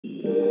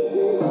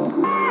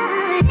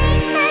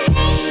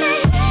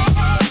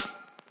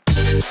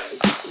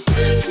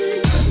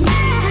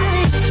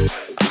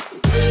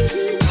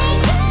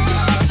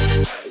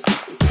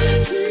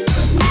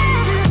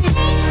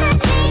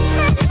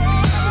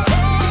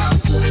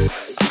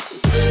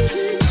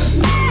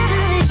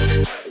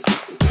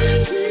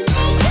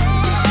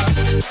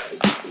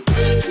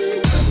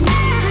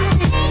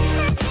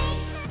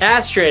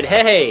Astrid,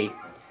 hey.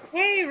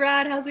 Hey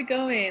Rod, how's it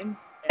going?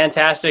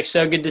 Fantastic.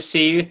 So good to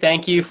see you.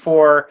 Thank you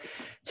for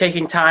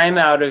taking time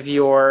out of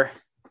your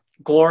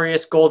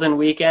glorious golden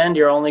weekend,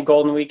 your only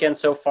golden weekend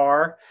so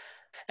far.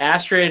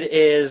 Astrid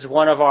is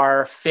one of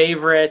our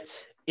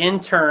favorite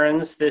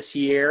interns this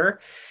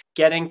year.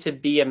 Getting to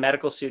be a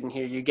medical student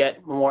here, you get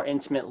a more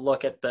intimate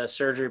look at the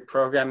surgery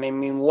program. I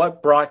mean,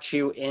 what brought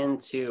you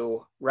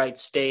into Wright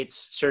State's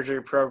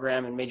surgery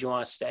program and made you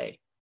want to stay?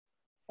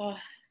 Oh,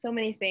 so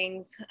many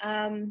things.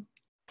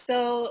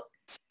 So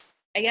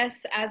I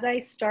guess as I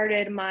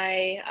started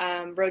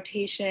my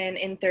rotation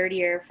in third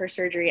year for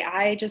surgery,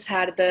 I just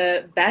had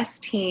the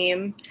best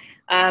team.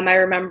 I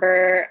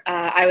remember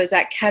I was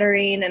at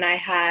Kettering and I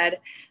had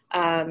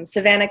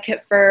Savannah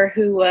Kipfer,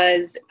 who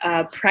was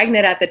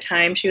pregnant at the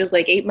time. She was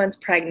like 8 months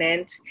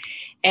pregnant.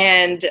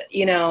 And,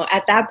 you know,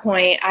 at that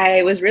point,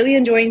 I was really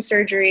enjoying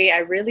surgery. I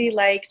really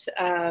liked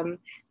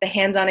the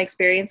hands-on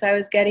experience I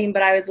was getting,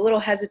 but I was a little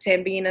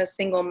hesitant being a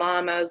single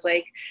mom. I was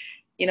like,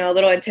 you know, a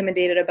little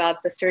intimidated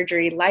about the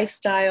surgery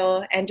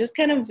lifestyle, and just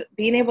kind of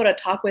being able to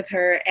talk with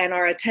her and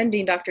our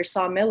attending, Dr.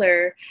 Saw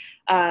Miller,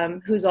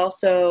 who's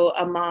also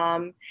a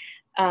mom.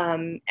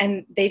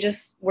 And they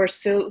just were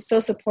so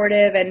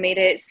supportive and made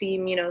it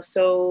seem, you know,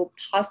 so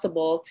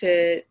possible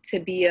to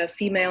be a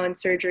female in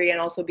surgery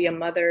and also be a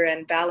mother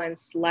and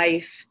balance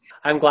life.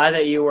 I'm glad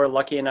that you were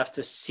lucky enough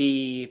to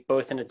see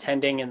both an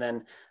attending and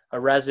then a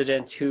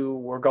resident who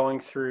were going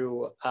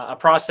through a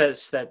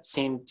process that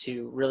seemed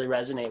to really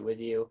resonate with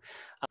you.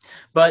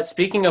 But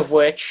speaking of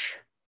which,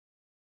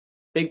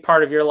 big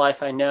part of your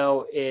life, I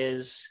know,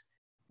 is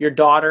your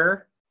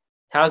daughter.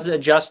 How's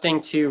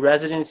adjusting to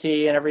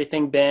residency and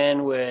everything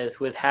been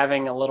with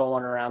having a little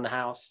one around the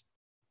house?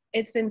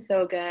 It's been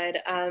so good.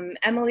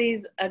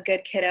 Emily's a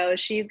good kiddo.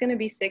 She's going to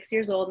be 6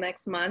 years old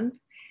next month.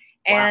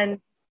 Wow.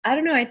 And I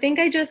don't know, I think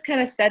I just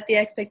kind of set the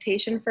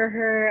expectation for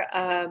her.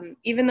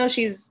 Even though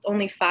she's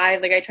only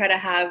 5, like I try to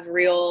have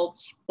real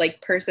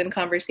like person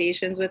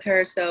conversations with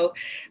her. So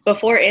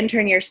before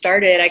intern year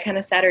started, I kind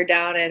of sat her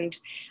down, and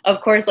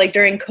of course, like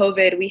during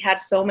COVID, we had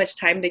so much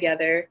time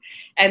together.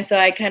 And so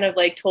I kind of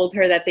like told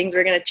her that things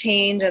were going to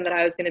change and that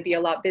I was going to be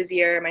a lot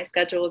busier. My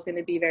schedule was going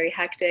to be very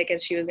hectic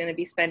and she was going to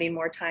be spending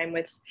more time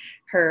with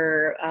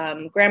her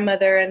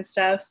grandmother and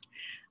stuff.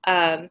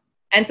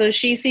 And so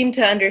she seemed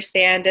to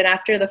understand. And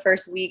after the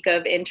first week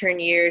of intern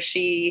year,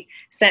 she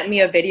sent me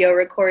a video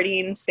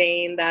recording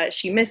saying that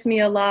she missed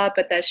me a lot,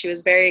 but that she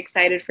was very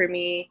excited for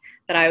me,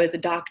 that I was a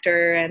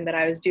doctor and that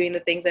I was doing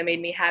the things that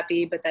made me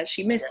happy, but that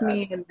she missed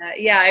me. And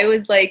that, yeah, it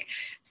was like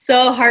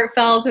so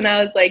heartfelt. And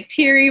I was like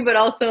teary, but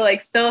also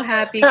like so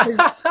happy.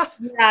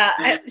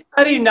 Yeah.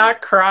 How do you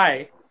not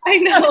cry? I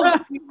know.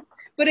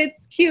 But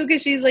it's cute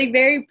because she's like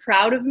very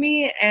proud of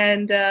me,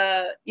 and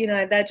you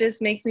know, that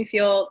just makes me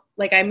feel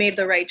like I made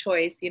the right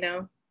choice, you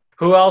know.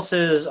 Who else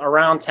is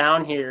around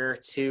town here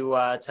to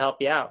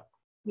help you out?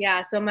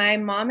 Yeah, so my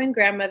mom and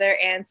grandmother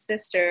and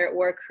sister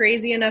were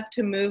crazy enough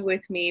to move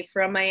with me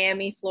from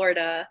Miami,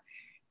 Florida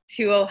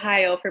to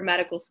Ohio for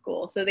medical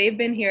school. So they've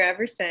been here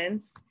ever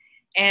since,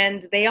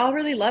 and they all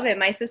really love it.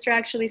 My sister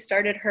actually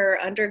started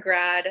her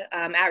undergrad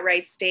at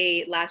Wright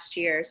State last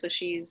year, so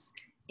she's,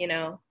 you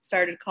know,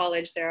 started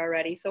college there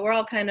already. So we're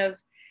all kind of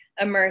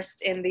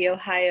immersed in the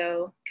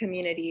Ohio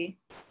community.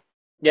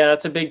 Yeah,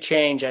 that's a big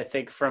change, I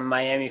think, from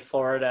Miami,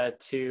 Florida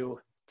to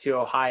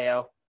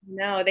Ohio.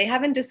 No, they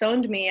haven't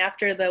disowned me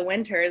after the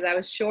winters. I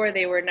was sure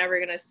they were never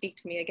going to speak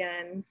to me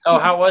again. Oh,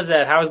 how was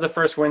that? How was the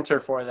first winter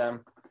for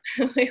them?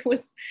 it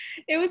was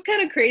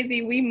kind of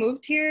crazy. We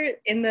moved here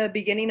in the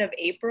beginning of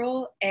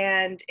April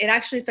and it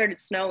actually started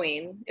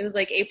snowing. It was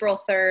like April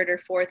 3rd or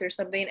 4th or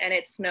something, and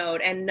it snowed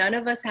and none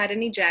of us had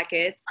any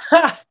jackets.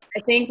 I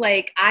think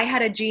like I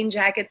had a jean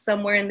jacket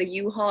somewhere in the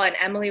U-Haul and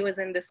Emily was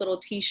in this little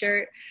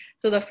t-shirt.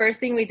 So the first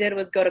thing we did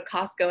was go to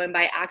Costco and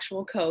buy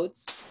actual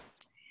coats.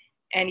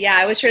 And yeah,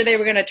 I was sure they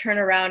were going to turn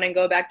around and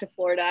go back to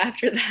Florida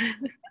after that.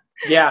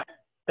 Yeah,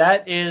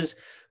 that is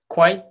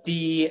quite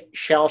the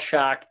shell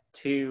shock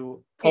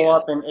to pull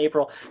up in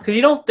April, because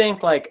you don't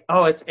think like,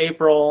 oh, it's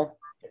April.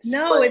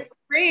 No, it's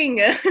spring.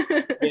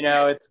 You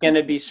know, it's going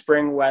to be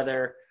spring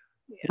weather.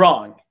 Yeah.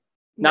 Wrong.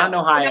 Not in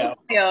Ohio.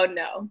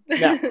 No.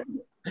 No.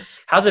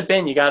 How's it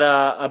been? You got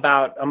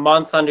about a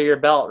month under your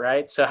belt,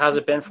 right? So how's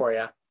it been for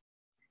you?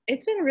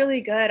 It's been really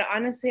good.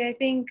 Honestly, I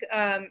think,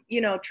 you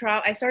know,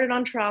 I started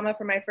on trauma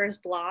for my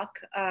first block,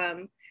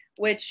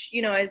 which,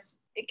 you know,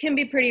 it can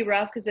be pretty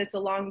rough because it's a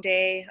long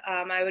day.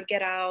 I would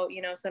get out,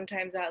 you know,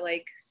 sometimes at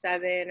like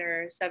 7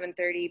 or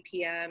 7:30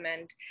 p.m.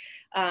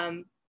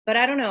 And, but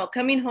I don't know,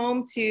 coming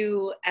home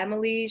to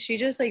Emily, she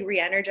just like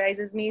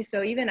re-energizes me.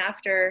 So even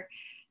after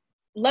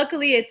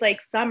luckily it's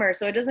like summer,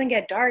 so it doesn't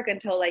get dark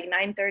until like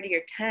 9:30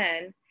 or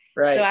 10.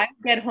 So Right. I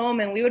would get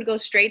home and we would go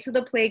straight to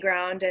the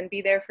playground and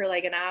be there for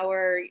like an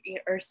hour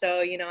or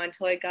so,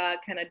 until it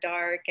got kind of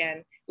dark,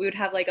 and we would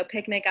have like a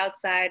picnic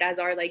outside as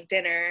our like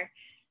dinner.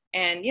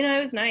 And it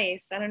was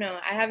nice. I don't know.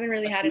 I haven't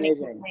really That's had any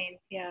amazing.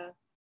 complaints. Yeah.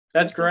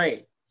 That's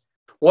great.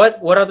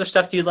 What other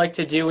stuff do you like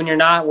to do when you're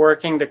not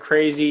working the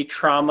crazy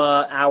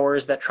trauma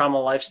hours, that trauma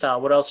lifestyle?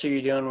 What else are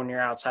you doing when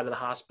you're outside of the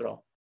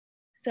hospital?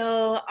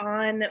 So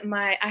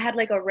I had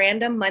like a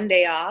random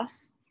Monday off,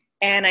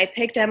 and I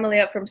picked Emily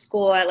up from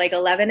school at like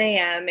 11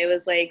 a.m. It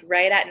was like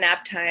right at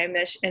nap time,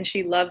 and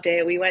she loved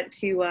it. We went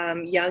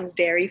to Young's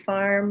Dairy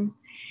Farm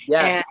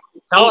Yes. and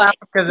Tell ate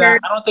applicants, I cheeseburgers.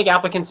 don't think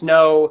applicants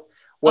know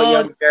what Oh,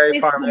 Young's Dairy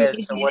it's Farm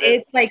is. So amazing. what is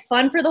it? It's like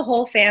fun for the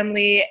whole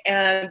family.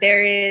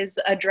 There is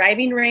a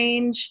driving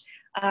range.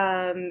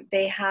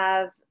 They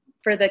have,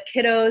 for the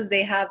kiddos,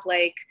 they have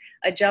like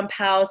a jump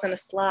house and a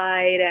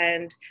slide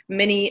and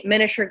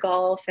miniature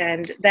golf.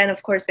 And then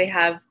of course they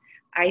have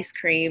ice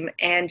cream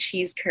and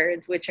cheese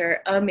curds, which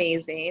are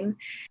amazing.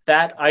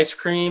 That ice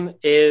cream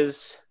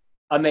is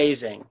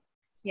amazing.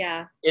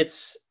 Yeah.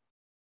 It's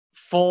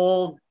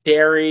full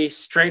dairy,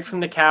 straight from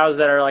the cows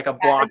that are like a Yeah, the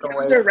block cows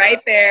away are from,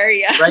 right there.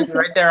 Yeah.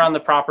 right there on the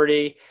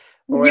property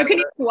or You can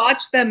whatever. even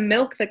watch them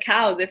milk the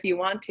cows if you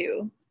want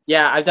to.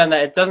 Yeah, I've done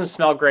that. It doesn't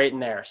smell great in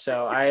there.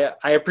 So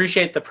I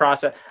appreciate the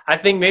process. I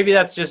think maybe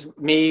that's just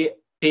me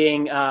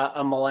being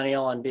a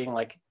millennial and being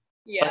like,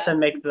 let Yeah. them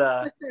make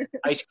the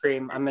ice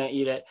cream. I'm going to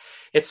eat it.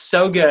 It's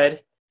so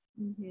good.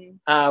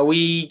 Hmm.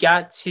 We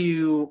got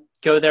to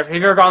go there. Have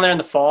you ever gone there in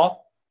the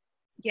fall?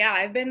 Yeah,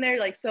 I've been there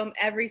like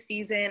every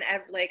season.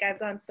 Like I've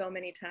gone so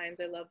many times.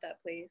 I love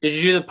that place. Did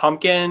you do the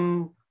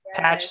pumpkin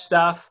patch Yes.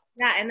 stuff?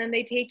 Yeah, and then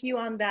they take you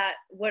on that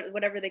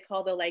whatever they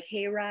call the like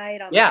hay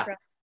ride on the Yeah. truck.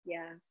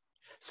 Yeah.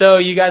 So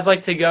you guys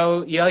like to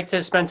go, you like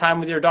to spend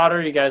time with your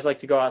daughter? You guys like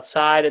to go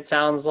outside, it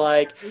sounds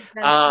like. We've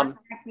done Um,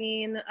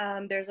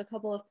 kayaking. There's a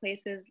couple of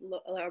places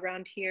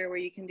around here where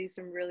you can do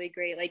some really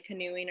great like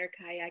canoeing or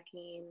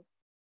kayaking.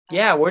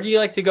 yeah, where do you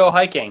like to go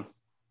hiking?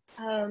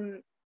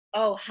 Um,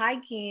 oh,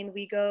 hiking.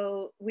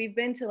 We've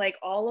been to like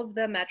all of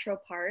the metro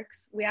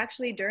parks. We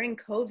actually, during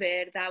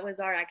COVID, that was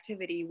our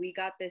activity. We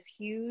got this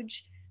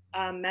huge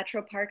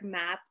metro park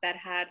map that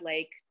had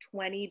like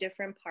 20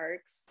 different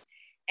parks.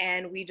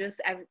 And we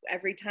just,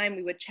 every time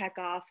we would check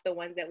off the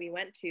ones that we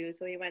went to.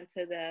 So we went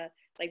to the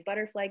like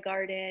Butterfly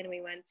Garden.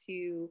 We went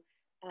to,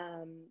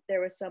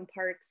 there was some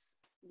parks,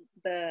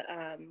 what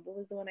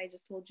was the one I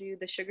just told you?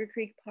 The Sugar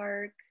Creek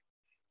Park.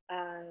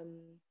 Um,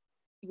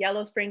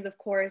 Yellow Springs, of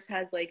course,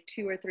 has like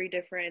 2 or 3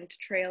 different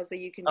trails that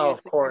you can Oh, do. of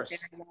So we went course.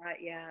 there a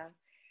lot, yeah.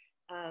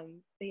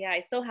 But yeah, I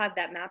still have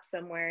that map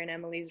somewhere in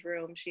Emily's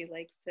room. She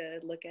likes to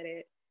look at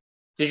it.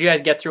 Did you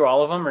guys get through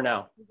all of them or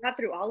no? We got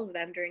through all of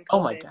them during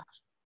Oh my COVID.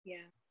 gosh. Yeah.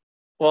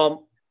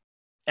 Well,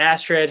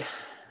 Astrid,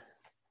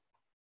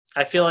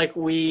 I feel like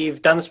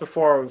we've done this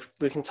before.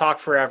 We can talk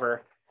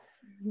forever,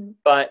 Mhm.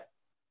 but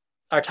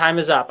our time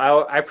is up.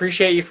 I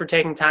appreciate you for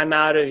taking time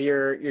out of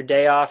your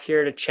day off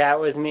here to chat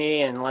with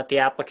me and let the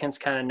applicants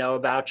kind of know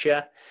about you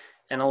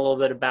and a little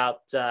bit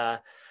about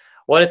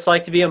what it's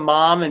like to be a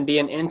mom and be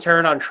an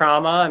intern on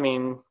trauma. I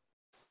mean,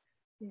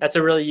 that's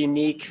a really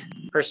unique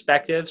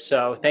perspective.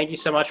 So thank you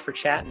so much for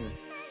chatting.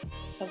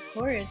 Of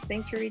course.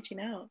 Thanks for reaching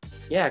out.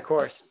 Yeah, of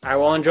course. I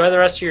will enjoy the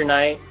rest of your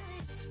night,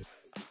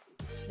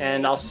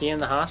 and I'll see you in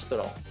the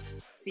hospital.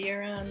 See you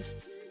around.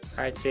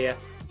 All right, see ya.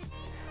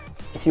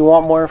 If you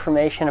want more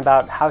information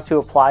about how to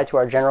apply to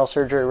our general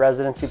surgery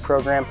residency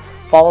program,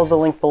 follow the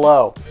link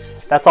below.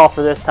 That's all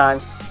for this time.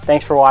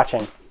 Thanks for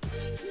watching.